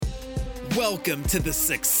Welcome to the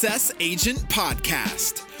Success Agent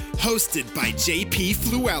Podcast, hosted by JP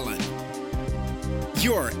Fluellen.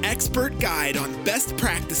 Your expert guide on best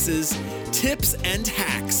practices, tips, and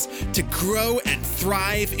hacks to grow and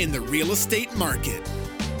thrive in the real estate market.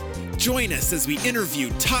 Join us as we interview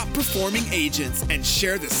top-performing agents and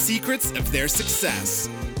share the secrets of their success.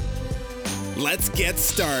 Let's get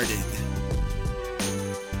started.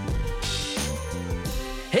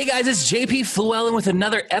 Hey guys, it's JP Fluellen with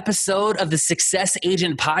another episode of the Success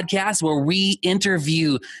Agent Podcast, where we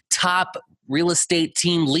interview top real estate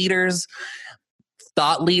team leaders,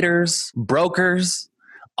 thought leaders, brokers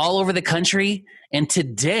all over the country. And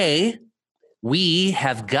today we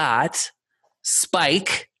have got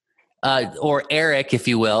Spike, or Eric, if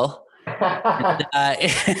you will.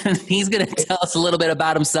 And he's going to tell us a little bit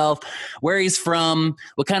about himself, where he's from,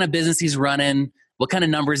 what kind of business he's running, what kind of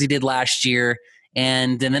numbers he did last year.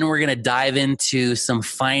 And then we're going to dive into some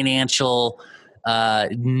financial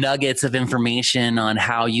nuggets of information on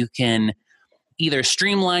how you can either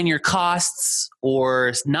streamline your costs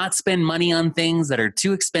or not spend money on things that are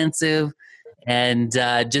too expensive, and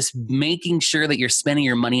just making sure that you're spending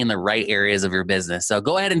your money in the right areas of your business. So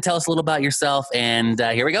go ahead and tell us a little about yourself, and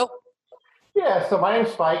here we go. Yeah, so my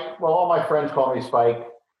name's Spike. Well, all my friends call me Spike.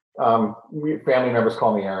 Family members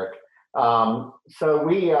call me Eric. So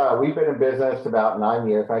we've been in business about 9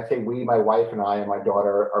 years. I say we, my wife and I and my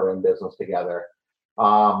daughter are in business together.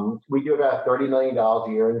 We do about $30 million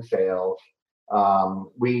a year in sales. I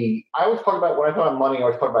always talk about, when I talk about money, I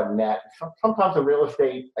always talk about net. Sometimes in real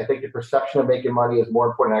estate, I think the perception of making money is more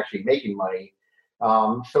important than actually making money.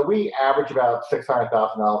 So we average about $600,000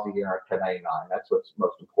 a year on 1099. That's what's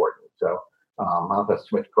most important. So I don't know if that's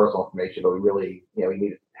too much personal information, but we really, we need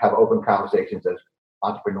to have open conversations as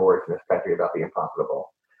entrepreneurs in this country about being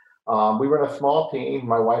profitable. We run a small team.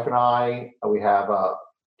 My wife and I, we have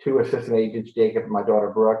two assistant agents, Jacob and my daughter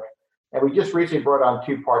Brooke, and we just recently brought on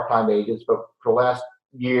two part-time agents. But for the last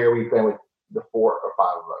year, we've been with the 4 or 5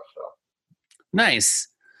 of us. So nice.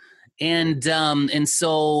 And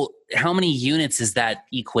so, how many units does that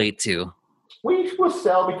equate to? We will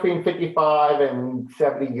sell between 55 and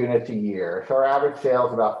 70 units a year. So our average sale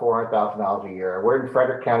is about $400,000 a year. We're in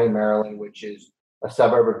Frederick County, Maryland, which is a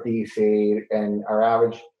suburb of DC, and our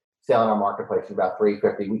average sale in our marketplace is about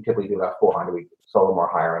 $350. We typically do about $400. We sold more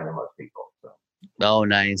higher end than most people. So. Oh,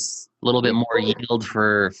 nice. A little bit more yield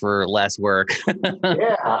for less work.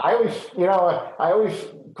 Yeah, I always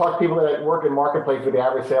talk to people that work in marketplace with the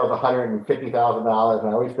average sale is $150,000, and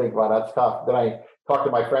I always think, wow, that's tough. Then I talk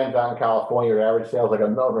to my friends out in California, their average sale is like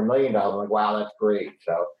over $1 million. I'm like, wow, that's great.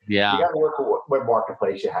 So yeah, you got to work with what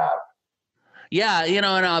marketplace you have. Yeah, and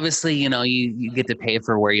obviously, you get to pay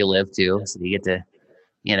for where you live too. So you get to,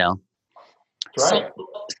 Right.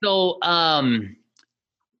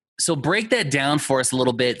 So break that down for us a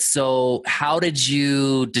little bit. So how did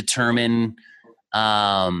you determine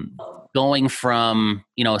going from,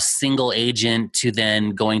 a single agent to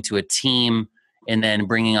then going to a team and then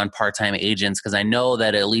bringing on part-time agents? Because I know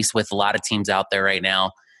that at least with a lot of teams out there right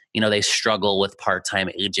now, they struggle with part-time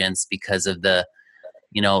agents because of the,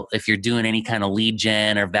 if you're doing any kind of lead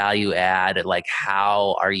gen or value add, like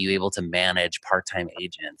how are you able to manage part-time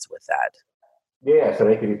agents with that? Yeah, so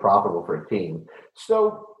they can be profitable for a team.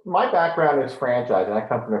 So my background is franchising. I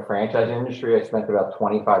come from the franchise industry. I spent about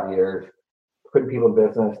 25 years putting people in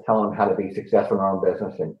business, telling them how to be successful in their own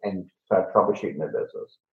business and start troubleshooting their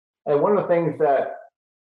business. And one of the things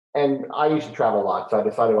and I used to travel a lot, so I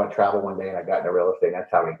decided I want to travel one day, and I got into real estate. And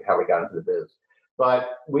that's how we got into the biz. But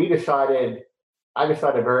I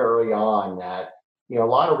decided very early on that, a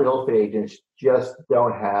lot of real estate agents just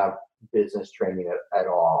don't have business training at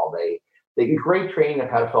all. They get great training of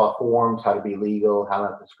how to fill out forms, how to be legal, how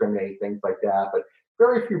not to discriminate, things like that. But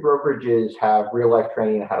very few brokerages have real life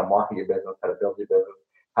training on how to market your business, how to build your business,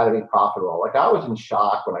 how to be profitable. Like, I was in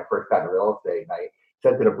shock when I first got into real estate, and I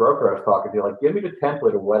said to the broker I was talking to, like, give me the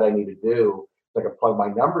template of what I need to do so I can plug my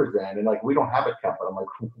numbers in. And like, we don't have a template. I'm like,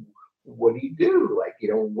 what do you do? Like,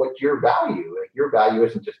 what's your value? Like, your value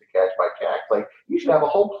isn't just a cash by check. Like, you should have a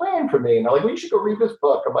whole plan for me. And they're like, well, you should go read this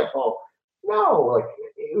book. I'm like, oh, no, like,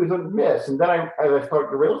 it was a miss. And then as I started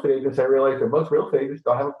to real estate agents, I realized that most real estate agents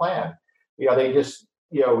don't have a plan. They just,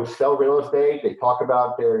 sell real estate. They talk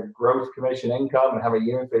about their gross commission income and how many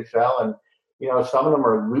units they sell. And, some of them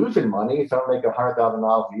are losing money. Some make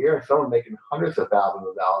 $100,000 a year. And some are making hundreds of thousands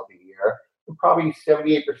of dollars a year. And probably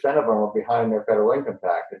 78% of them are behind their federal income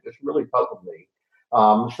tax. It just really puzzled me.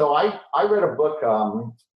 So I read a book,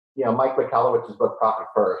 Mike Michalowicz's book, Profit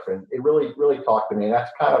First, and it really, really talked to me. And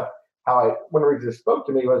that's kind of how one of the reasons it spoke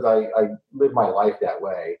to me was I lived my life that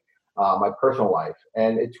way. my personal life.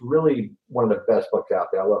 And it's really one of the best books out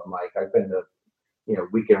there. I love Mike. I've been to,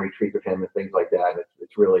 weekend retreats with him and things like that.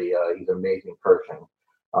 It's really, he's an amazing person.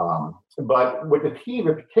 But with the team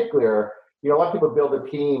in particular, a lot of people build a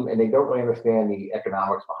team and they don't really understand the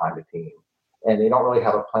economics behind the team. And they don't really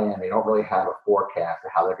have a plan. They don't really have a forecast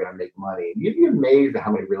of how they're going to make money. You'd be amazed at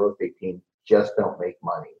how many real estate teams just don't make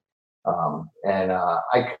money.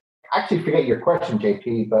 I actually forget your question,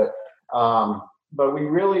 JP, but we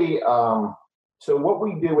really, so what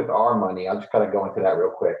we do with our money, I'll just kind of go into that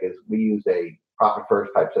real quick, is we use a profit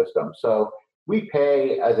first type system. So we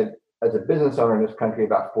pay as a business owner in this country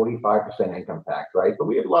about 45% income tax, right? But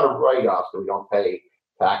we have a lot of write-offs that we don't pay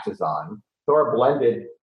taxes on. So our blended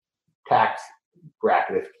tax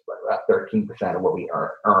bracket is about 13% of what we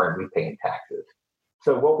earn, we pay in taxes.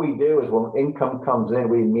 So what we do is when income comes in,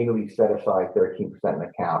 we immediately set aside 13% in the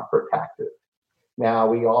account for taxes. Now,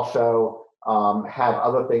 we also have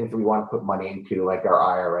other things that we want to put money into, like our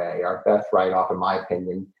IRA. Our best write-off, in my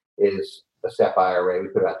opinion, is a SEP IRA. We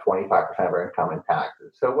put about 25% of our income in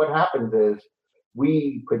taxes. So what happens is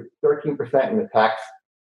we put 13% in the tax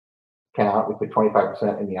account. We put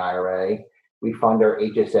 25% in the IRA. We fund our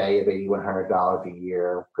HSA of $8,100 a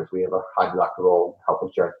year because we have a high deductible health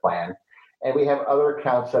insurance plan. And we have other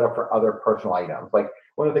accounts set up for other personal items. Like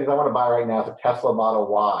one of the things I want to buy right now is a Tesla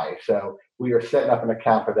Model Y. So we are setting up an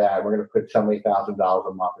account for that. We're going to put so many $1,000s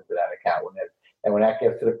a month into that account. And when that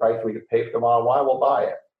gets to the price we can pay for the Model Y, we'll buy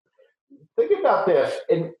it. Think about this,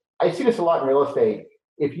 and I see this a lot in real estate.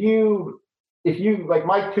 If you like,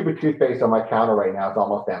 my tube of toothpaste on my counter right now is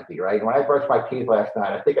almost empty, right? And when I brushed my teeth last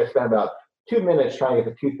night, I think I spent about 2 minutes trying to get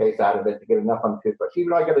the toothpaste out of it to get enough on the toothbrush. Even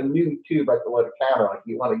though I got a new tube right below the counter, like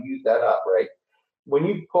you want to use that up, right? When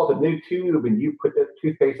you pull the new tube and you put the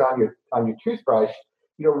toothpaste on your toothbrush,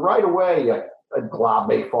 right away a glob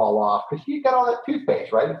may fall off because you got all that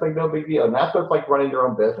toothpaste, right? It's like no big deal. And that's what it's like running your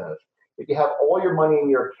own business. If you have all your money in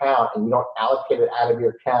your account and you don't allocate it out of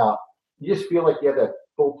your account, you just feel like you have that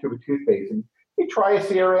full tube of toothpaste. And you try a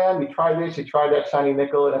CRM, you try this, you try that shiny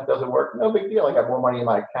nickel, and if it doesn't work, no big deal. I got more money in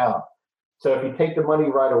my account. So if you take the money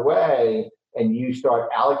right away and you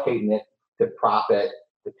start allocating it to profit,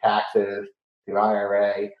 to taxes, to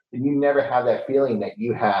IRA, then you never have that feeling that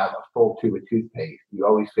you have a full tube of toothpaste. You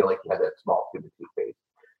always feel like you have that small tube of toothpaste.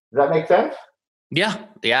 Does that make sense? Yeah,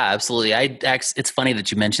 absolutely. It's funny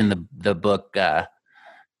that you mentioned the book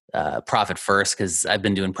Profit First, because I've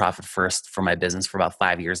been doing Profit First for my business for about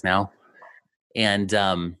 5 years now. And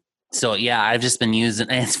so, yeah, I've just been using,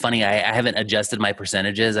 and it's funny, I haven't adjusted my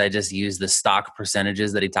percentages. I just use the stock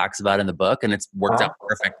percentages that he talks about in the book, and it's worked out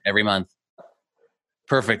perfect every month.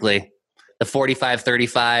 Perfectly. The 45,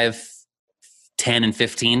 35, 10, and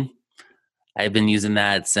 15. I've been using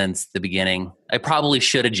that since the beginning. I probably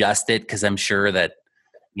should adjust it because I'm sure that,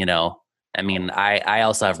 I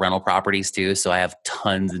also have rental properties too, so I have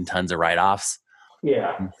tons and tons of write-offs.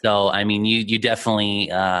 Yeah. So, you definitely,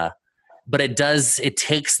 but it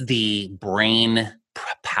takes the brain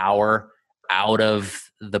power out of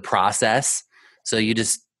the process. So you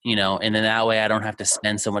just, and in that way I don't have to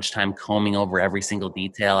spend so much time combing over every single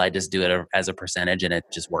detail. I just do it as a percentage and it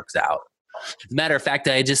just works out. As a matter of fact,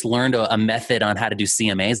 I just learned a method on how to do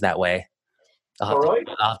CMAs that way. I'll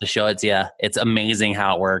have to show it to you. It's amazing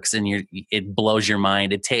how it works, and it blows your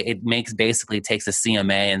mind. It basically takes a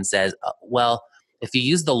CMA and says, well, if you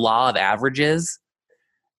use the law of averages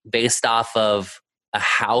based off of a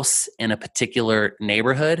house in a particular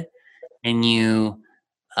neighborhood, and you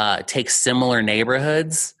take similar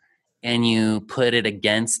neighborhoods and you put it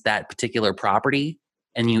against that particular property,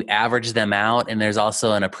 and you average them out, and there's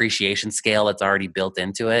also an appreciation scale that's already built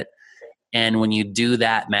into it. And when you do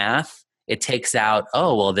that math, it takes out,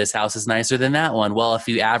 oh, well, this house is nicer than that one. Well, if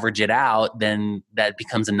you average it out, then that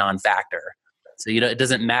becomes a non-factor. So, it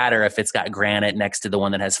doesn't matter if it's got granite next to the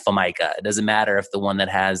one that has Formica. It doesn't matter if the one that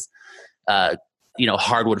has,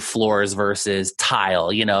 hardwood floors versus tile,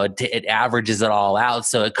 it averages it all out.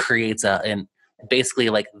 So it creates basically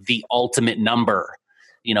like the ultimate number,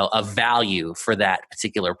 of value for that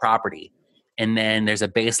particular property. And then there's a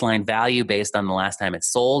baseline value based on the last time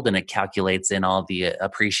it's sold, and it calculates in all the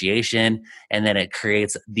appreciation, and then it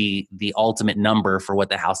creates the ultimate number for what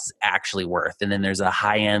the house is actually worth. And then there's a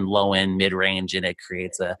high end, low end, mid range, and it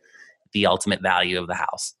creates the ultimate value of the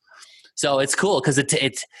house. So it's cool because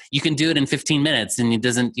you can do it in 15 minutes, and you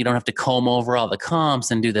don't have to comb over all the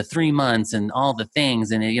comps and do the 3 months and all the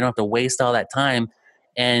things, and you don't have to waste all that time.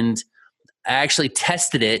 And I actually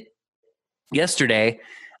tested it yesterday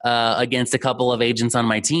against a couple of agents on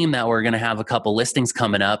my team that were going to have a couple listings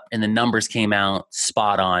coming up, and the numbers came out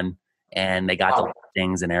spot on, and they got the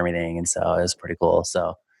listings and everything. And so it was pretty cool.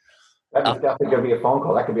 So That is definitely going to be a phone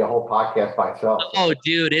call. That could be a whole podcast by itself. Oh,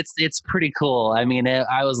 dude, it's pretty cool. I mean,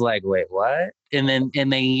 I was like, wait, what? And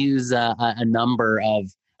they use a number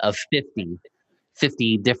of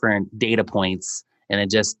 50 different data points, and it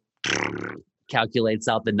just calculates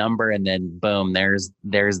out the number, and then boom, there's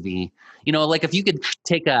the, like if you could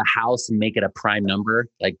take a house and make it a prime number,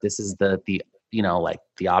 like this is the like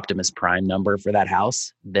the Optimus Prime number for that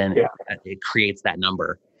house, then it creates that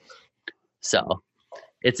number. So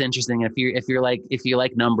it's interesting. If you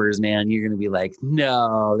like numbers, man, you're gonna be like,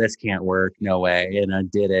 no, this can't work, no way. And I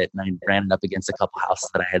did it, and I ran it up against a couple houses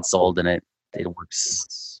that I had sold, and it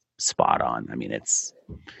works spot on. I mean, it's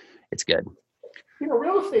good.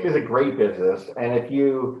 Real estate is a great business, and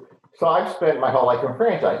so I've spent my whole life in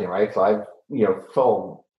franchising, right? So I've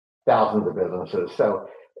sold thousands of businesses. So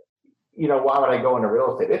why would I go into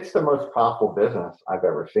real estate? It's the most profitable business I've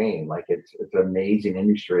ever seen. Like it's an amazing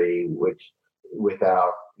industry, which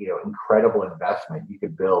without incredible investment, you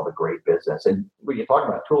could build a great business. And when you're talking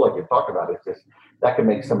about a tool like you're talking about, it's just that can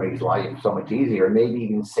make somebody's life so much easier, maybe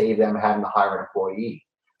even save them having to hire an employee.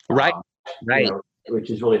 Right.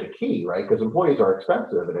 Which is really the key, right? Because employees are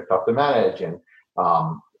expensive and they're tough to manage, and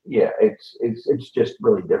it's just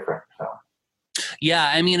really different. So. Yeah,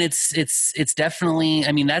 I mean, it's definitely,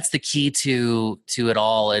 I mean, that's the key to it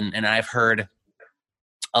all. And I've heard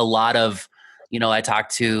a lot of, I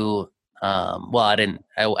talked to,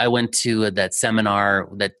 I went to that seminar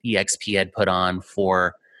that EXP had put on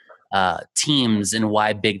for teams and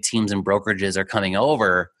why big teams and brokerages are coming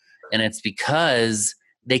over. And it's because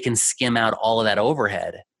they can skim out all of that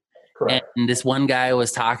overhead. Correct. And this one guy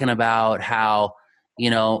was talking about how,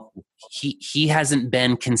 he hasn't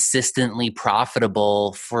been consistently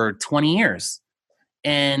profitable for 20 years.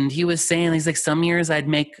 And he was saying, he's like, some years I'd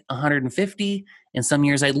make 150 and some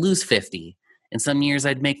years I'd lose 50. And some years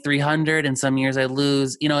I'd make 300 and some years I'd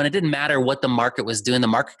lose, and it didn't matter what the market was doing. The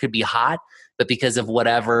market could be hot, but because of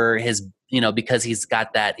whatever because he's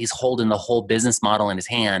got that, he's holding the whole business model in his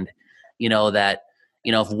hand, that,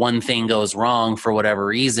 if one thing goes wrong for whatever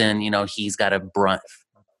reason, he's got to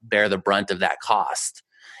bear the brunt of that cost.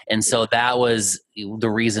 And so that was the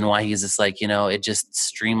reason why he's just like, it just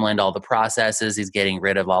streamlined all the processes. He's getting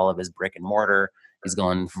rid of all of his brick and mortar. He's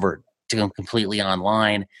going to go completely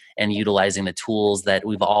online and utilizing the tools that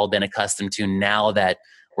we've all been accustomed to now that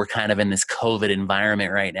we're kind of in this COVID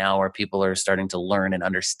environment right now where people are starting to learn and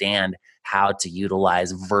understand how to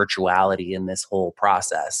utilize virtuality in this whole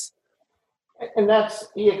process. And that's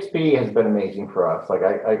EXP has been amazing for us. Like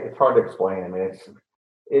it's hard to explain. I mean,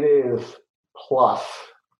 it is plus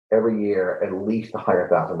every year at least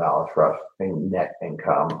 $100,000 for us in net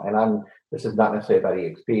income. And this is not necessarily about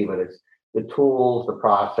EXP, but it's the tools, the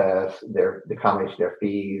process, the combination of their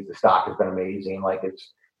fees. The stock has been amazing. Like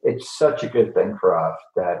it's such a good thing for us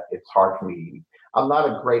that it's hard for me. I'm not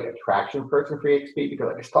a great attraction person for EXP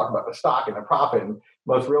because I just talk about the stock and the profit, and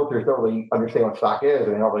most realtors don't really understand what stock is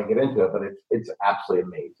and they don't really get into it, but it's absolutely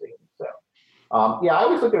amazing. So, I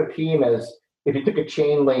always look at a team as if you took a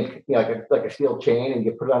chain link, like a steel chain, and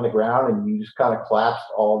you put it on the ground and you just kind of collapsed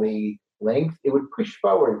all the links, it would push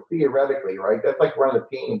forward theoretically, right? That's like running a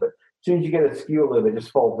team, but as soon as you get a skew a little bit, it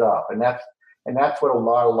just folds up, and that's what a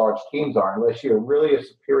lot of large teams are. Unless you're really a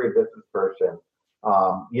superior business person,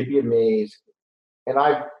 you'd be amazed. And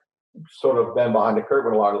I've sort of been behind the curve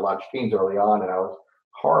with a lot of large teams early on, and I was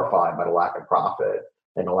horrified by the lack of profit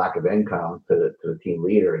and the lack of income to the team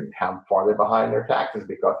leader, and how far they're behind their taxes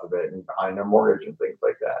because of it, and behind their mortgage and things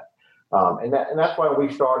like that. And that's why when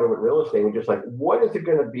we started with real estate, we're just like, what is it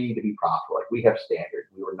going to be profitable? Like, we have standards.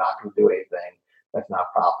 We were not going to do anything that's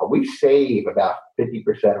not profitable. We save about 50%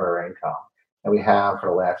 of our income, and we have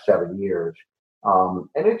for the last 7 years.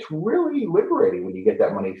 And it's really liberating when you get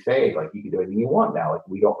that money saved. Like, you can do anything you want now. Like,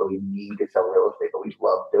 we don't really need to sell real estate, but we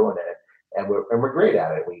love doing it, and we're great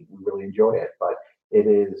at it. We really enjoy it. But it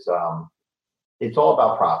is it's all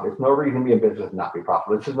about profit. There's no reason to be in business and not be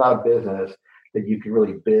profitable. This is not a business that you can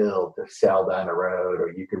really build to sell down the road, or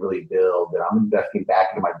you can really build that I'm investing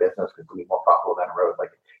back into my business because it'll be more profitable down the road.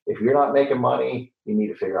 Like, if you're not making money, you need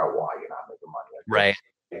to figure out why you're not making money. Like, right.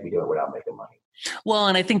 Maybe do it without making money. Well,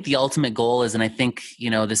 and I think the ultimate goal is, and I think,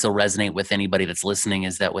 this will resonate with anybody that's listening,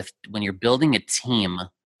 is that when you're building a team,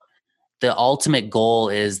 the ultimate goal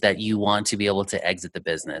is that you want to be able to exit the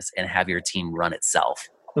business and have your team run itself.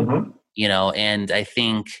 Mm-hmm. And I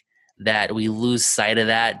think that we lose sight of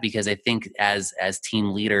that, because I think as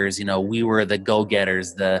team leaders, we were the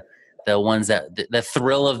go-getters, the ones that the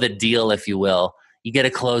thrill of the deal, if you will. You get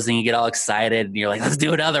a closing, you get all excited, and you're like, let's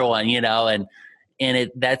do another one,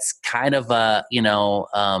 and that's kind of addicting,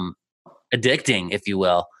 if you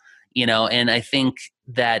will, and I think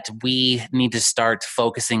that we need to start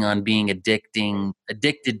focusing on being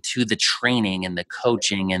addicted to the training and the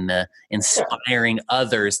coaching and the inspiring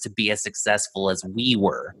others to be as successful as we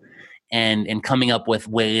were, and coming up with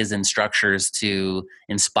ways and structures to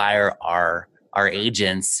inspire our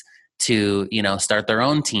agents to, start their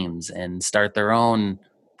own teams and start their own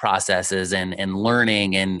processes and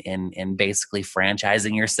learning and basically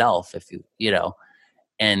franchising yourself, if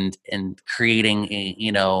and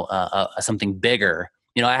creating something bigger.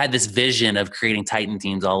 I had this vision of creating Titan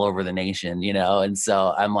teams all over the nation, and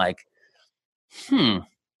so I'm like,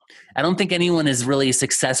 I don't think anyone has really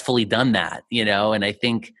successfully done that, and I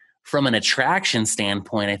think from an attraction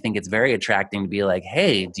standpoint, I think it's very attracting to be like,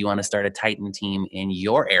 hey, do you want to start a Titan team in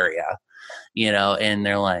your area? And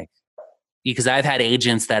they're like, because I've had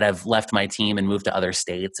agents that have left my team and moved to other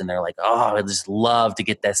states, and they're like, oh, I just love to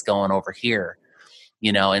get this going over here.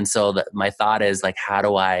 And so my thought is like, how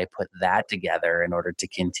do I put that together in order to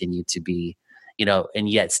continue to be, and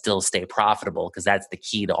yet still stay profitable? Because that's the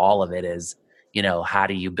key to all of it is, how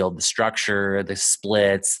do you build the structure, the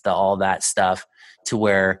splits, all that stuff to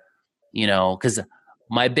where, because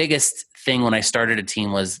my biggest thing when I started a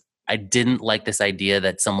team was I didn't like this idea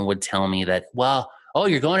that someone would tell me that, well, oh,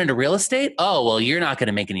 you're going into real estate? Oh, well, you're not going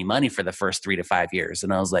to make any money for the first 3 to 5 years.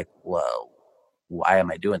 And I was like, whoa, why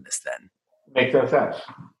am I doing this then? Makes no sense.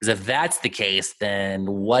 Because if that's the case, then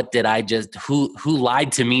what did I who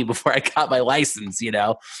lied to me before I got my license,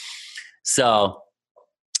 So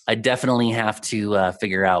I definitely have to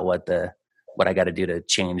figure out what I got to do to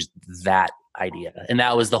change that idea. And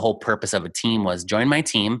that was the whole purpose of a team, was join my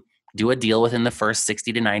team, do a deal within the first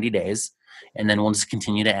 60 to 90 days, and then we'll just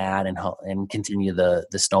continue to add and continue the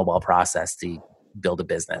snowball process to build a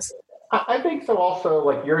business. I think so. Also,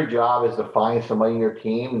 like, your job is to find somebody in your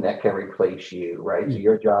team that can replace you, right? So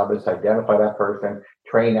your job is to identify that person,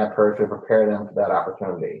 train that person, prepare them for that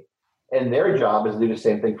opportunity. And their job is to do the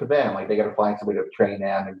same thing for them. Like, they got to find somebody to train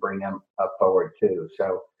them and bring them up forward too.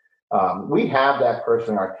 So we have that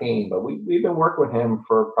person in our team, but we've been working with him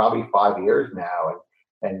for probably 5 years now.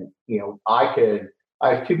 And I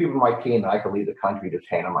have 2 people in my team that I could leave the country, just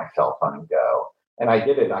hand on my cell phone and go. And I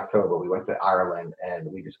did it in October. We went to Ireland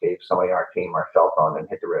and we just gave somebody on our team our cell phone and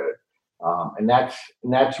hit the road. And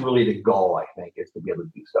that's really the goal, I think, is to be able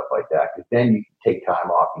to do stuff like that. Because then you can take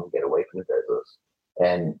time off and get away from the business.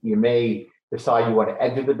 And you may decide you want to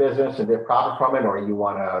exit the business and get profit from it, or you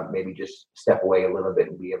want to maybe just step away a little bit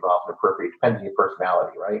and be involved in the periphery. It depends on your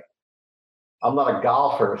personality, right? I'm not a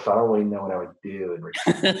golfer, so I don't really know what I would do.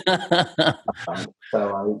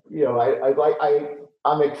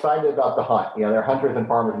 I'm excited about the hunt. There are hunters and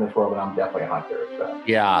farmers in this world, and I'm definitely a hunter. So.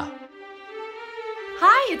 Yeah.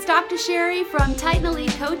 Hi, it's Dr. Sherry from Titan Elite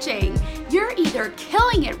Coaching. You're either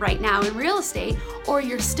killing it right now in real estate, or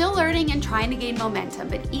you're still learning and trying to gain momentum.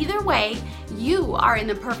 But either way, you are in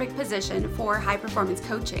the perfect position for high performance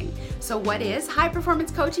coaching. So what is high performance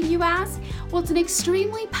coaching, you ask? Well, it's an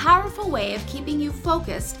extremely powerful way of keeping you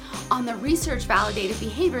focused on the research validated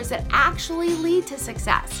behaviors that actually lead to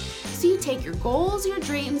success. So you take your goals, your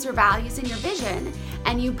dreams, your values, and your vision,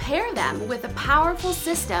 and you pair them with the powerful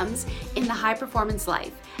systems in the high performance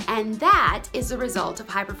life. And that is the result of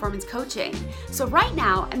high performance coaching. So right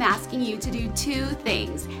now, I'm asking you to do 2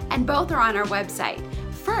 things, and both are on our website.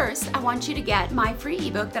 First, I want you to get my free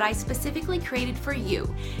ebook that I specifically created for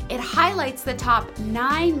you. It highlights the top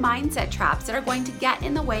 9 mindset traps that are going to get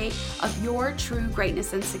in the way of your true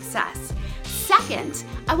greatness and success. Second,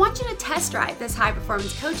 I want you to test drive this high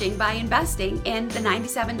performance coaching by investing in the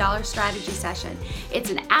 $97 strategy session. It's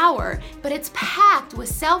an hour, but it's packed with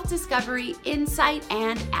self-discovery, insight,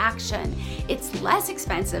 and action. It's less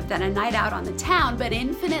expensive than a night out on the town, but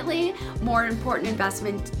infinitely more important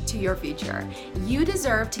investment to your future. You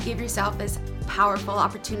deserve to give yourself this powerful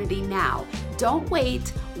opportunity now. Don't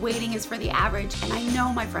wait. Waiting is for the average, and I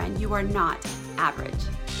know, my friend, you are not average.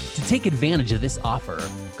 To take advantage of this offer,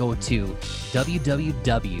 go to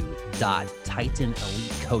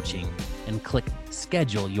www.titanelitecoaching and click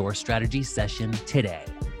schedule your strategy session today.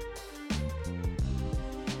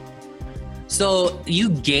 So you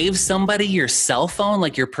gave somebody your cell phone,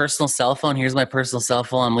 like your personal cell phone? Here's my personal cell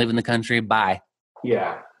phone. I'm leaving the country. Bye.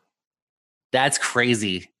 Yeah. That's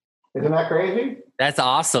crazy. Isn't that crazy? That's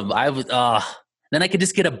awesome. Then I could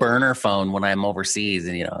just get a burner phone when I'm overseas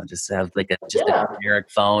and, just have like a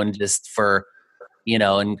generic phone just for,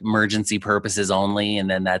 emergency purposes only. And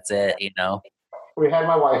then that's it, We had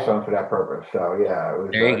my wife's phone for that purpose. So yeah, it was,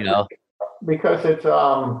 there you go. Because it's,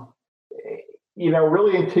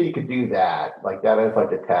 really until you could do that, like that is like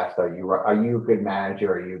the test. Are you a good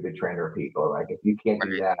manager? Are you a good trainer of people? Like if you can't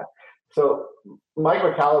do that, So Mike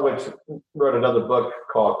Michalowicz wrote another book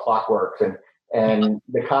called Clockworks, and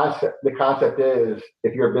the concept is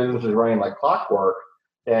if your business is running like clockwork,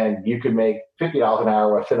 then you could make $50 an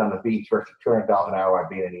hour while sitting on the beach versus $200 an hour while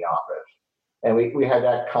being in the office. And we had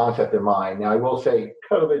that concept in mind. Now I will say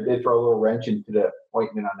COVID did throw a little wrench into the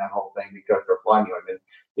ointment on that whole thing because they're flying the ointment,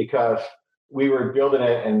 because we were building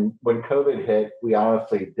it, and when COVID hit, we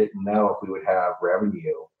honestly didn't know if we would have revenue,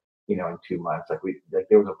 in 2 months.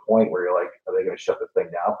 There was a point where you're like, are they going to shut this thing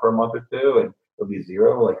down for a month or two and it'll be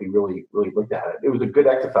zero? Like we really, really looked at it. It was a good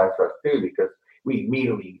exercise for us too, because we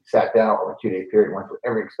immediately sat down over a 2-day period, went through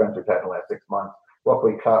every expense we've had in the last 6 months, what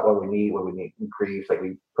we cut, what we need to increase. Like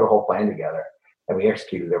we put a whole plan together and we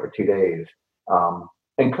executed over 2 days.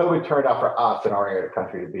 And COVID turned out for us in our area of the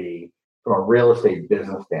country to be, from a real estate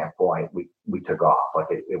business standpoint, we took off. Like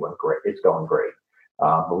it went great. It's going great.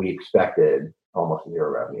 But we expected almost zero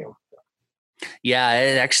revenue. Yeah,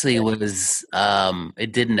 it actually was,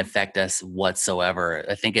 it didn't affect us whatsoever.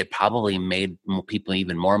 I think it probably made people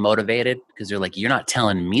even more motivated, because they're like, you're not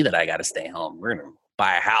telling me that I got to stay home. We're going to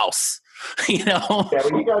buy a house, Yeah, well,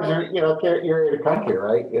 you guys are, you're in the country,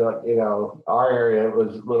 right? Our area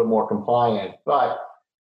was a little more compliant, but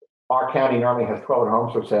our county normally has 1,200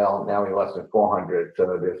 homes for sale. Now we have less than 400.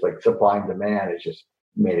 So there's like supply and demand. It's just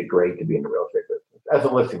made it great to be in the real estate business as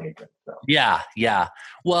a listing agent. So. Yeah.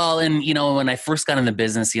 Well, and when I first got in the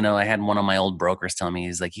business, I had one of my old brokers tell me,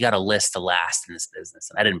 he's like, you got to list to last in this business.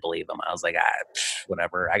 And I didn't believe him. I was like,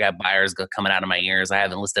 whatever. I got buyers coming out of my ears. I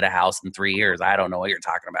haven't listed a house in 3 years. I don't know what you're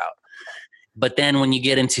talking about. But then when you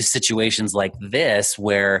get into situations like this,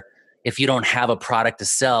 where if you don't have a product to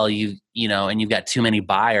sell, and you've got too many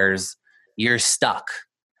buyers, you're stuck.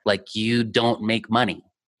 Like you don't make money.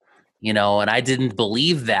 And I didn't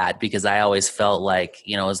believe that, because I always felt like,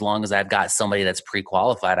 as long as I've got somebody that's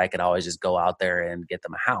pre-qualified, I could always just go out there and get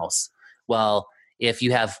them a house. Well, if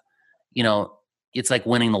you have, it's like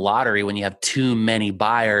winning the lottery when you have too many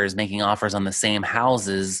buyers making offers on the same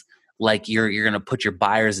houses. Like you're going to put your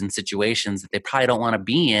buyers in situations that they probably don't want to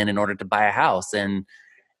be in order to buy a house.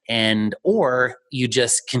 Or you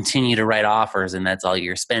just continue to write offers, and that's all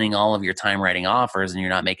you're spending all of your time writing offers, and you're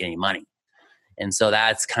not making any money. And so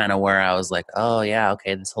that's kind of where I was like, oh yeah,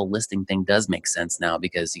 okay, this whole listing thing does make sense now,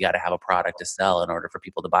 because you got to have a product to sell in order for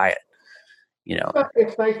people to buy it.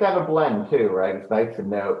 It's nice to have a blend too, right? It's nice to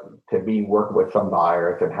know to be working with some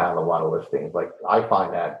buyers and have a lot of listings. Like I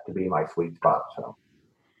find that to be my sweet spot. So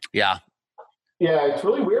yeah, it's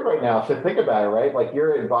really weird right now. So think about it, right? Like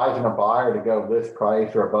you're advising a buyer to go list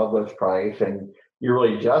price or above list price, and you're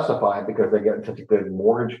really justified because they're getting such a good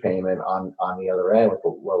mortgage payment on the other end with a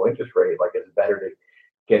low interest rate. Like it's better to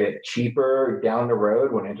get it cheaper down the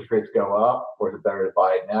road when interest rates go up, or is it better to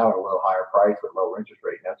buy it now at a little higher price with lower interest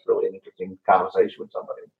rate? And that's really an interesting conversation with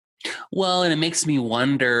somebody. Well, and it makes me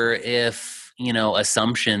wonder if,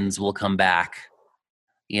 assumptions will come back,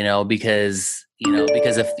 because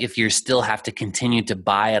if you still have to continue to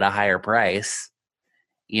buy at a higher price,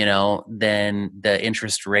 then the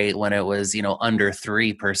interest rate when it was, under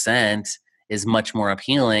 3% is much more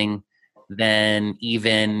appealing than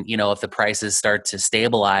even, if the prices start to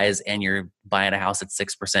stabilize and you're buying a house at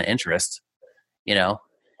 6% interest,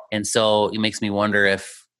 and so it makes me wonder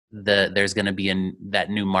if there's going to be that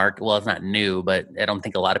new market. Well, it's not new, but I don't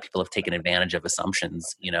think a lot of people have taken advantage of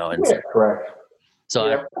assumptions, and correct.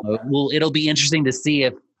 So it'll be interesting to see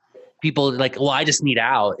if people like, well, I just need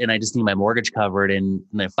out and I just need my mortgage covered and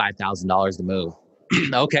 $5,000 to move.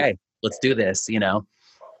 Okay, let's do this, So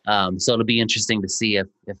it'll be interesting to see if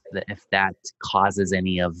that causes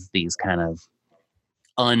any of these kind of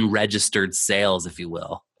unregistered sales, if you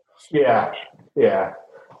will. Yeah.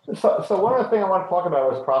 So one of the things I want to talk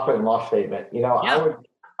about was profit and loss statement.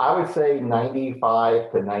 I would say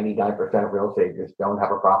 95 to 99% of real estate agents don't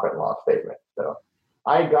have a profit and loss statement. So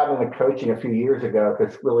I had gotten into coaching a few years ago,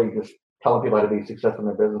 because really just telling people how to be successful in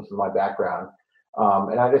their business is my background.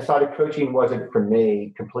 And I decided coaching wasn't for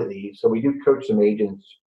me completely. So we do coach some agents.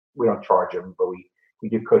 We don't charge them, but we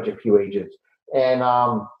do coach a few agents. And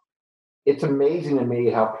it's amazing to me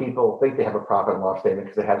how people think they have a profit and loss statement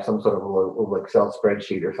because they have some sort of a little Excel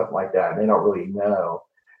spreadsheet or something like that, and they don't really know.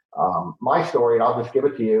 My story, and I'll just give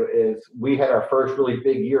it to you, is we had our first really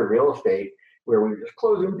big year of real estate where we were just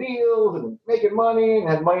closing deals and making money and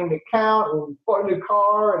had money in the account and bought a new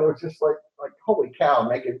car. And it was just like holy cow,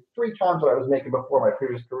 making 3 times what I was making before my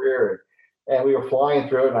previous career. And we were flying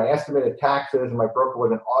through it, and I estimated taxes, and my broker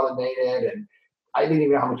wasn't automated, and I didn't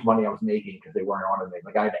even know how much money I was making because they weren't automated.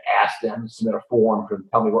 Like I had to ask them to submit a form to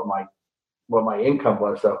tell me what my income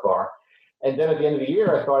was so far. And then at the end of the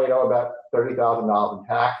year, I thought I'd owe about $30,000 in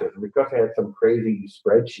taxes. And because I had some crazy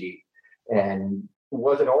spreadsheet, and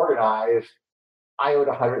wasn't organized, I owed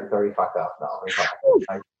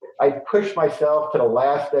 $135,000. I pushed myself to the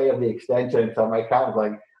last day of the extension, so my account was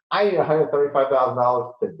like, I need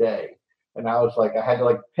 $135,000 today. And I was like, I had to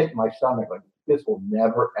like pit my stomach, like, this will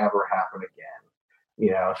never, ever happen again.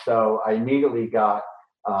 So I immediately got,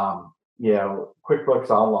 QuickBooks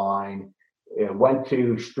Online, went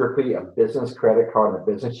to strictly a business credit card and a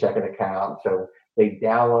business checking account. So they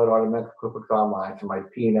download automatic QuickBooks Online. So my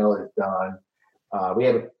P&L is done. We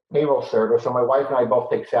have a payroll service. So my wife and I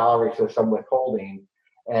both take salary, so some withholding.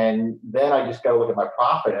 And then I just got to look at my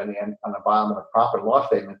profit on the bottom of the profit and loss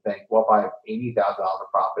statement and think, well, if I have $80,000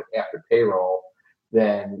 of profit after payroll,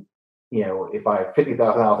 then, if I have $50,000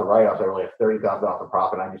 of write-offs, I really have $30,000 of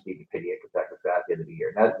profit. I just need to pay the income tax at the end of the year.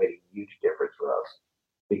 And that made a huge difference for us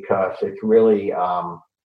because it's really,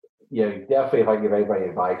 definitely if I give anybody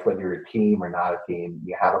advice, whether you're a team or not a team,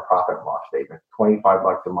 you have a profit and loss statement,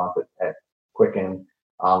 $25 a month at Quicken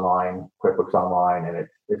Online, QuickBooks Online, and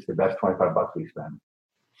it's the best $25 we spend.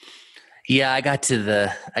 Yeah, I got to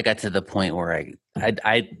the point where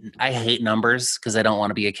I hate numbers because I don't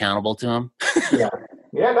want to be accountable to them.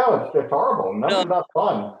 No, it's horrible. Numbers not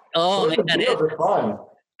fun. Oh man, it's fun.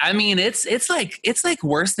 I mean, it's like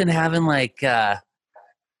worse than having like having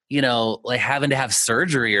to have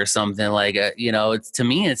surgery or something. Like it's, to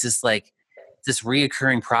me, it's just like this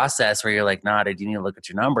reoccurring process where you're like, nah, dude, you need to look at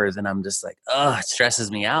your numbers, and I'm just like, oh, it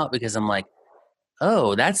stresses me out because I'm like,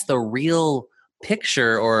 oh, that's the real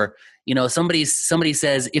picture. Or somebody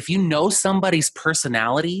says, if you know somebody's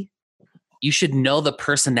personality, you should know the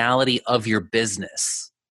personality of your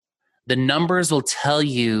business. The numbers will tell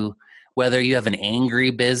you whether you have an angry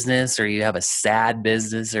business or you have a sad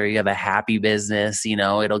business or you have a happy business.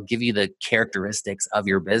 It'll give you the characteristics of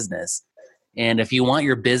your business. And if you want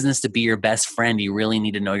your business to be your best friend, you really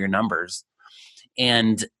need to know your numbers.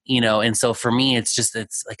 And, and so for me, it's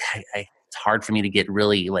like, it's hard for me to get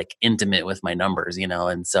really like intimate with my numbers,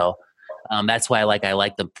 and so that's why I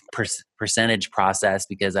like the percentage process,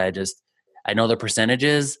 because I know the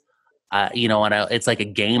percentages, and it's like a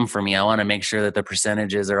game for me. I want to make sure that the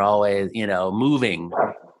percentages are always, moving,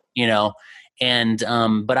 and,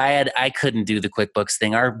 but I couldn't do the QuickBooks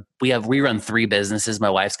thing. We run 3 businesses. My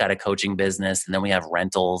wife's got a coaching business, and then we have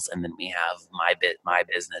rentals, and then we have my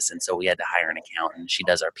business. And so we had to hire an accountant. She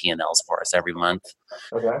does our P&Ls for us every month.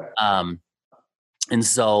 Okay. And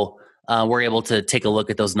so, we're able to take a look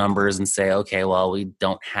at those numbers and say, okay, well, we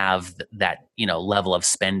don't have that, level of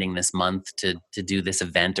spending this month to do this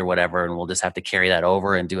event or whatever. And we'll just have to carry that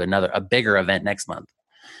over and do a bigger event next month.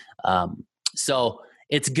 So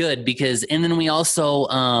it's good because, and then we also,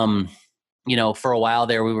 for a while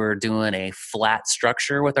there, we were doing a flat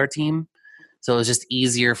structure with our team. So it was just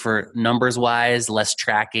easier for numbers wise, less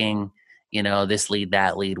tracking, this lead,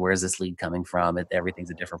 that lead, where's this lead coming from?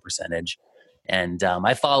 Everything's a different percentage. And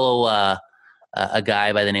I follow a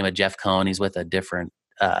guy by the name of Jeff Cohn. He's with a different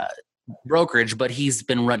brokerage, but he's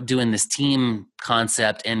been doing this team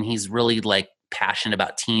concept, and he's really like passionate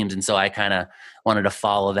about teams. And so I kind of wanted to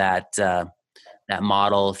follow that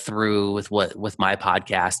model through with my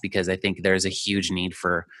podcast, because I think there's a huge need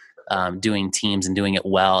for doing teams and doing it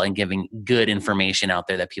well and giving good information out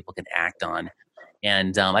there that people can act on.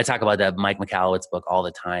 And I talk about that Mike Michalowicz book all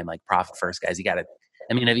the time, like Profit First, guys. You got to,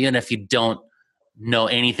 even if you don't know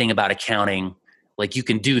anything about accounting, like you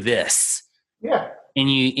can do this. Yeah. And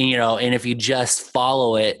and if you just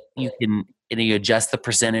follow it, you adjust the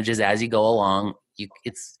percentages as you go along.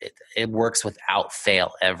 It works without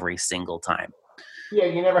fail every single time. Yeah,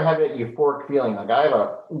 you never have that euphoric feeling. Like I have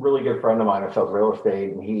a really good friend of mine who sells real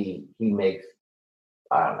estate, and he makes,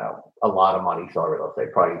 I don't know, a lot of money selling real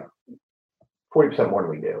estate, probably 40% more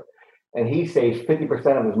than we do. And he saves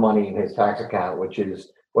 50% of his money in his tax account, which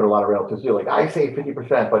is what a lot of realtors do. Like I save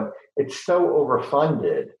 50%, but it's so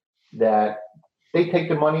overfunded that they take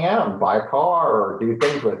the money out and buy a car or do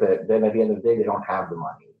things with it. Then at the end of the day, they don't have the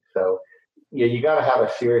money. So you got to have a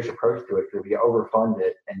serious approach to it. Because if you overfund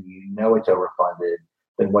it and it's overfunded,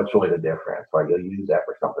 then what's really the difference? Right? You'll use that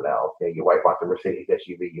for something else. Your wife wants a Mercedes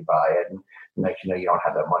SUV, you buy it, and next you don't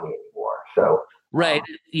have that money anymore. So right.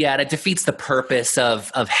 Yeah. And it defeats the purpose of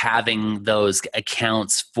having those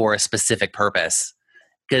accounts for a specific purpose.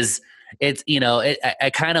 Because it's,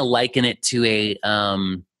 I kind of liken it to a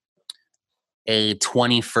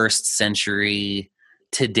 21st century,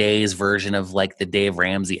 today's version of like the Dave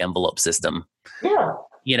Ramsey envelope system. Yeah.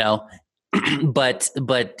 But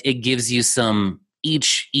it gives you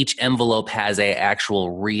each envelope has a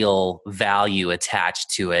actual real value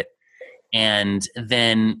attached to it. And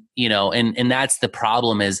then, and that's the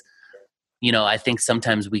problem is, I think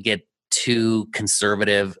sometimes we get too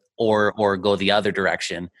conservative or go the other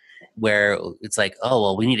direction where it's like, oh,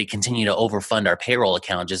 well, we need to continue to overfund our payroll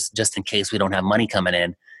account just in case we don't have money coming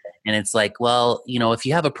in. And it's like, well, if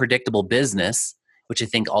you have a predictable business, which I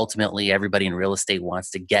think ultimately everybody in real estate wants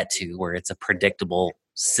to get to, where it's a predictable,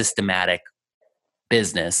 systematic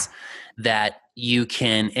business that you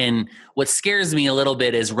can. And what scares me a little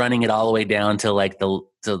bit is running it all the way down to like the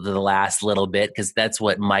last little bit, because that's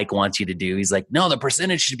what Mike wants you to do. He's like, no, the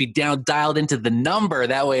percentage should be dialed into the number.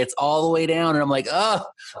 That way it's all the way down. And I'm like, oh,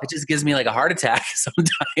 it just gives me like a heart attack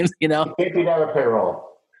sometimes, You can't do that with payroll.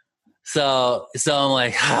 So I'm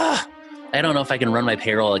like, I don't know if I can run my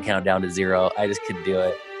payroll account down to zero. I just couldn't do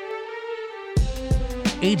it.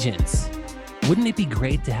 Agents, wouldn't it be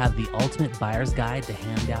great to have the ultimate buyer's guide to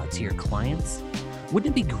hand out to your clients?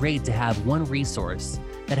 Wouldn't it be great to have one resource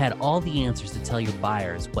that had all the answers to tell your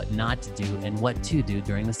buyers what not to do and what to do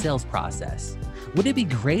during the sales process? Wouldn't it be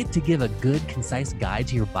great to give a good, concise guide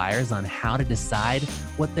to your buyers on how to decide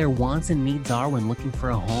what their wants and needs are when looking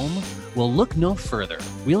for a home? Well, look no further.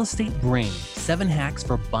 Real Estate Brain, 7 Hacks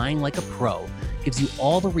for Buying Like a Pro, gives you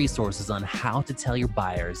all the resources on how to tell your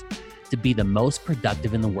buyers to be the most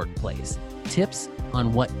productive in the workplace. Tips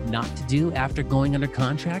on what not to do after going under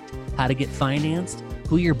contract, how to get financed,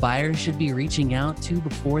 who your buyers should be reaching out to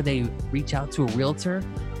before they reach out to a realtor,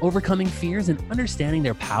 overcoming fears, and understanding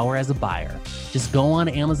their power as a buyer. Just go on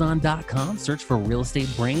Amazon.com, search for Real Estate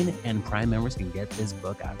Brain, and Prime members can get this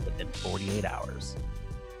book out within 48 hours.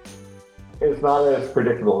 It's not as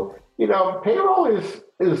predictable. Payroll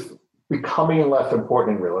is becoming less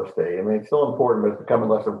important in real estate. I mean, it's still important, but it's becoming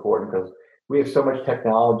less important because we have so much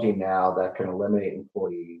technology now that can eliminate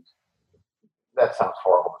employees. That sounds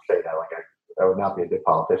horrible to say that. Like I would not be a good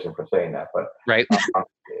politician for saying that, but right.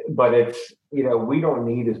 But it's we don't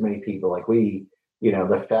need as many people. Like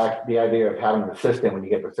the idea of having an assistant when you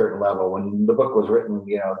get to a certain level. When the book was written,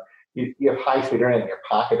 you have high speed internet in your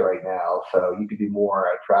pocket right now, so you could do more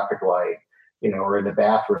at a traffic light, or in the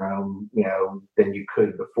bathroom, than you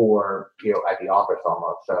could before, at the office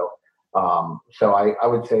almost. So I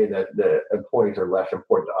would say that the employees are less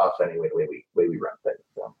important to us anyway, the way we run things.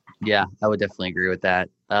 So. Yeah, I would definitely agree with that.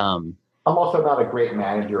 I'm also not a great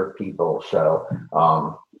manager of people. So,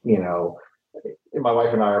 my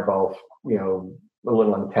wife and I are both, a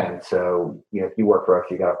little intense. So, if you work for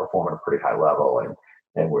us, you got to perform at a pretty high level,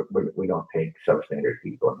 and we don't take substandard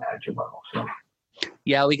people at manager level. So.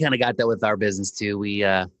 Yeah, we kind of got that with our business too. We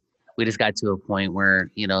just got to a point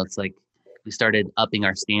where, it's like we started upping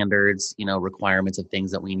our standards, requirements of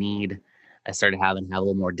things that we need. I started having a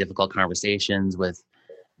little more difficult conversations with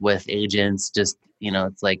agents. Just,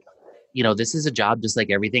 it's like, this is a job just like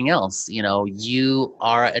everything else. You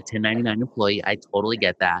are a 1099 employee. I totally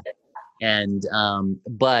get that. And,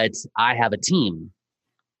 but I have a team,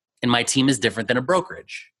 and my team is different than a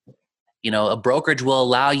brokerage. A brokerage will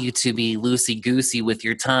allow you to be loosey-goosey with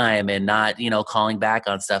your time and not, calling back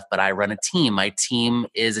on stuff. But I run a team. My team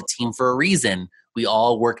is a team for a reason. We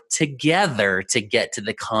all work together to get to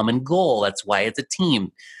the common goal. That's why it's a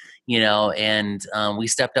team, and we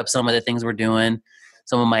stepped up some of the things we're doing.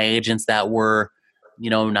 Some of my agents that were,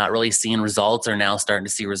 not really seeing results are now starting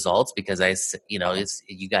to see results because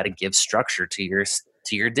you got to give structure to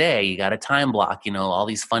your day. You got a time block, all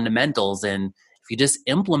these fundamentals. And if you just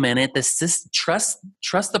implement it,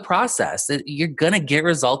 trust the process. You're going to get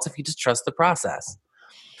results if you just trust the process.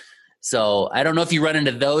 So I don't know if you run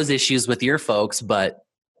into those issues with your folks, but.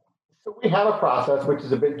 So we have a process, which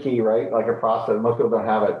is a big key, right? Like a process. Most people don't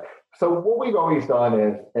have it. So what we've always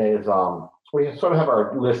done is we sort of have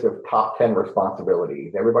our list of top 10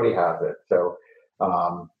 responsibilities. Everybody has it. So,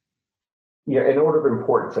 in order of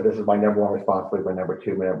importance, so this is my number one responsibility, my number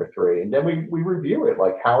two, my number three. And then we review it.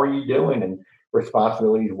 Like, how are you doing? And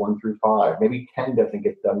responsibilities 1 through 5. Maybe 10 doesn't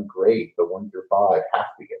get done great, but 1 through 5 has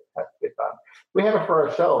to get done. We have it for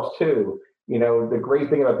ourselves too. The great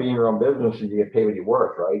thing about being your own business is you get paid what you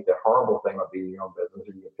worth, right? The horrible thing about being your own business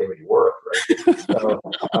is you get paid what you worth, right?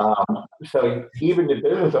 So even the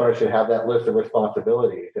business owner should have that list of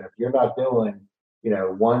responsibilities. And if you're not doing,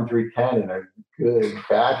 1 through 10 in a good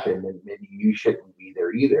fashion, then maybe you shouldn't be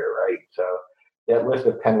there either, right? So that list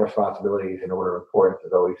of 10 responsibilities in order of importance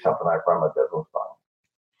is always something I run my business on.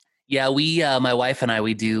 Yeah, my wife and I,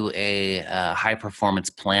 we do a high performance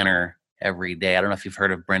planner every day. I don't know if you've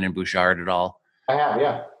heard of Brendon Burchard at all. I have,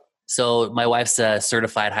 yeah. So my wife's a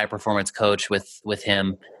certified high performance coach with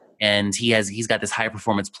him, and he's got this high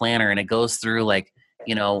performance planner, and it goes through like,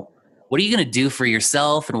 what are you going to do for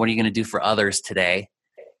yourself and what are you going to do for others today?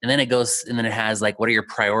 And then it has like, what are your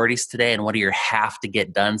priorities today and what are your have to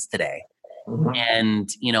get dones today? Mm-hmm.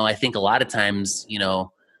 And, I think a lot of times,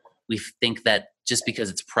 we think that just because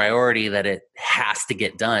it's priority that it has to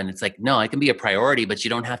get done. It's like, no, it can be a priority, but you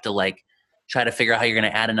don't have to like try to figure out how you're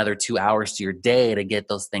going to add another 2 hours to your day to get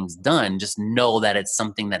those things done. Just know that it's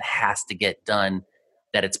something that has to get done,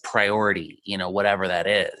 that it's priority, whatever that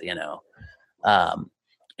is,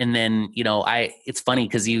 and then, it's funny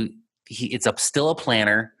because it's still a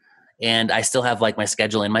planner, and I still have like my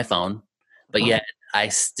schedule in my phone, but yet I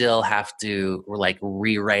still have to like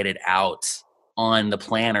rewrite it out on the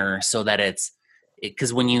planner so that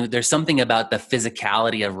because there's something about the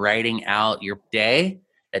physicality of writing out your day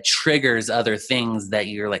that triggers other things that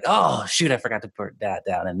you're like, oh shoot, I forgot to put that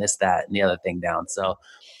down and that and the other thing down. So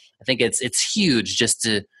I think it's huge just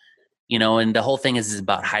to, and the whole thing is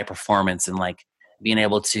about high performance and like being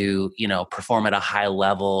able to, perform at a high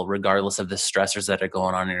level, regardless of the stressors that are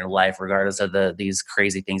going on in your life, regardless of these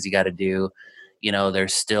crazy things you got to do.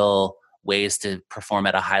 There's still ways to perform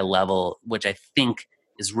at a high level, which I think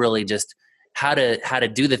is really just how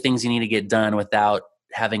to do the things you need to get done without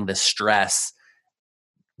having the stress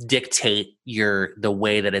dictate the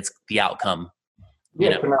way that it's the outcome.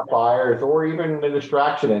 Putting out fires or even the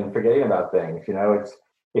distraction and forgetting about things. It's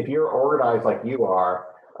if you're organized like you are,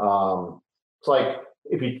 it's like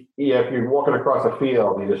if you're walking across a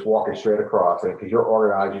field, you just walking straight across, and because you're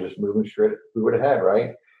organized, you're just moving ahead,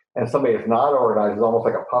 right? And somebody that's not organized is almost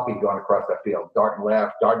like a puppy going across that field, darting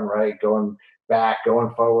left, darting right, going back,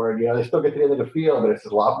 going forward. They still get to the end of the field, but it's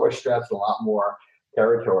a lot more stress, a lot more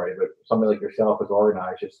territory. But somebody like yourself is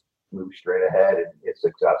organized, just move straight ahead and it's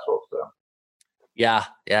successful. So yeah,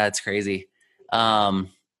 it's crazy.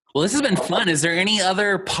 Well, this has been fun. Is there any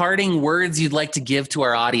other parting words you'd like to give to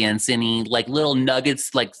our audience? Any like little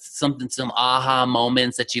nuggets, like some aha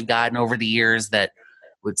moments that you've gotten over the years that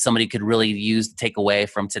somebody could really use to take away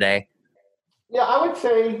from today? Yeah, I would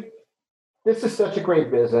say this is such a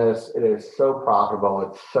great business. It is so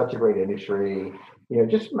profitable. It's such a great industry.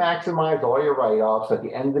 Just maximize all your write-offs at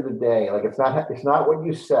the end of the day. Like it's not what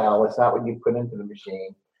you sell. It's not what you put into the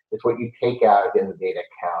machine. It's what you take out at the end of the day that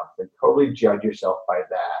counts, and totally judge yourself by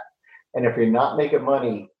that. And if you're not making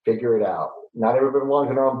money, figure it out. Not everybody belongs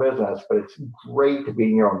in their own business, but it's great to be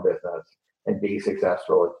in your own business and be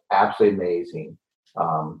successful. It's absolutely amazing.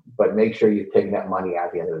 But make sure you're taking that money out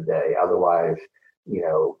at the end of the day. Otherwise,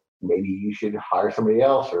 maybe you should hire somebody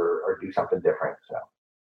else or do something different. So.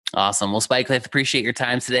 Awesome. Well, Spike, I appreciate your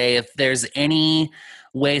time today. If there's any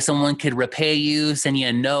way someone could repay you, send you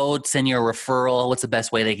a note, send you a referral, what's the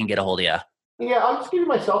best way they can get a hold of you? Yeah, I'll just give you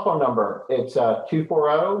my cell phone number. It's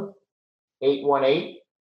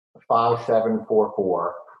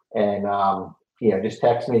 240-818-5744. And, just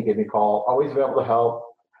text me, give me a call. Always available to help.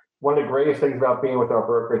 One of the greatest things about being with our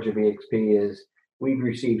brokerage at VXP is we've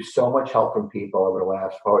received so much help from people over the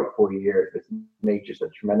last probably 4 years. It's made just a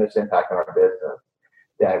tremendous impact on our business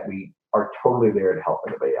that we are totally there to help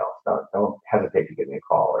anybody else. Don't hesitate to give me a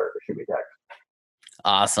call or shoot me a text.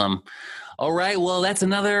 Awesome. All right. Well, that's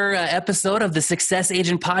another episode of the Success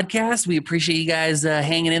Agent Podcast. We appreciate you guys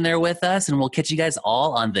hanging in there with us, and we'll catch you guys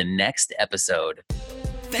all on the next episode.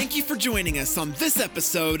 Thank you for joining us on this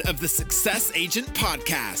episode of the Success Agent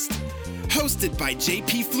Podcast, hosted by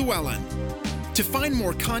JP Fluellen. To find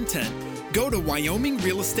more content, go to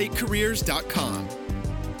WyomingRealEstateCareers.com.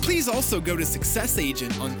 Please also go to Success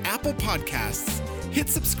Agent on Apple Podcasts, hit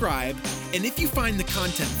subscribe, and if you find the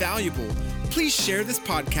content valuable, please share this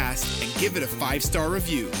podcast and give it a 5-star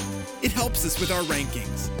review. It helps us with our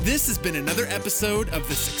rankings. This has been another episode of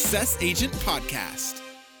the Success Agent Podcast.